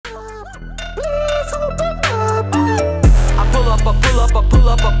up, I pull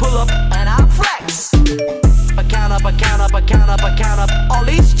up, I pull up, and I flex. I count up, I count up, I count up, I count up all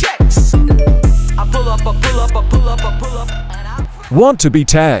these checks. I pull up, I pull up, I pull up, I pull up, and I flex. Want to be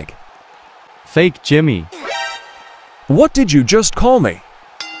tag? Fake Jimmy. What did you just call me?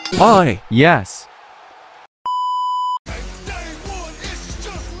 Yes.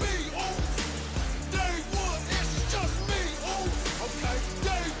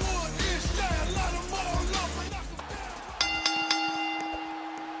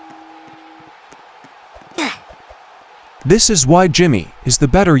 This is why Jimmy is the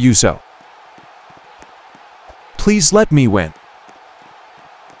better Uso. Please let me win.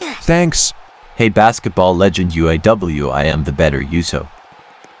 Thanks. Hey basketball legend UAW, I am the better Uso.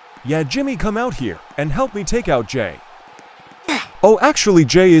 Yeah, Jimmy, come out here and help me take out Jay. Oh, actually,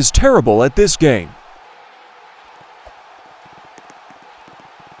 Jay is terrible at this game.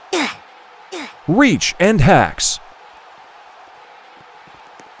 Reach and hacks.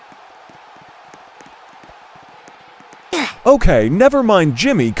 Okay, never mind,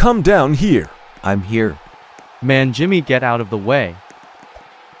 Jimmy, come down here. I'm here. Man, Jimmy, get out of the way.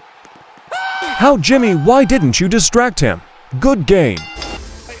 How, Jimmy, why didn't you distract him? Good game.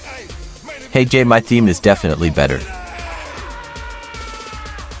 Hey Jay, my theme is definitely better.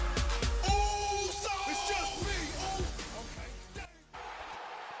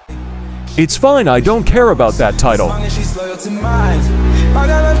 It's fine, I don't care about that title. As long as she's loyal to mine. I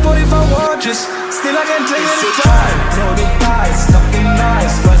got like 45 watches, still I can't take it time. No goodbyes, nothing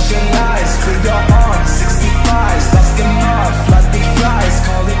nice, bunch of lies. With your arms, 65, lost in off, like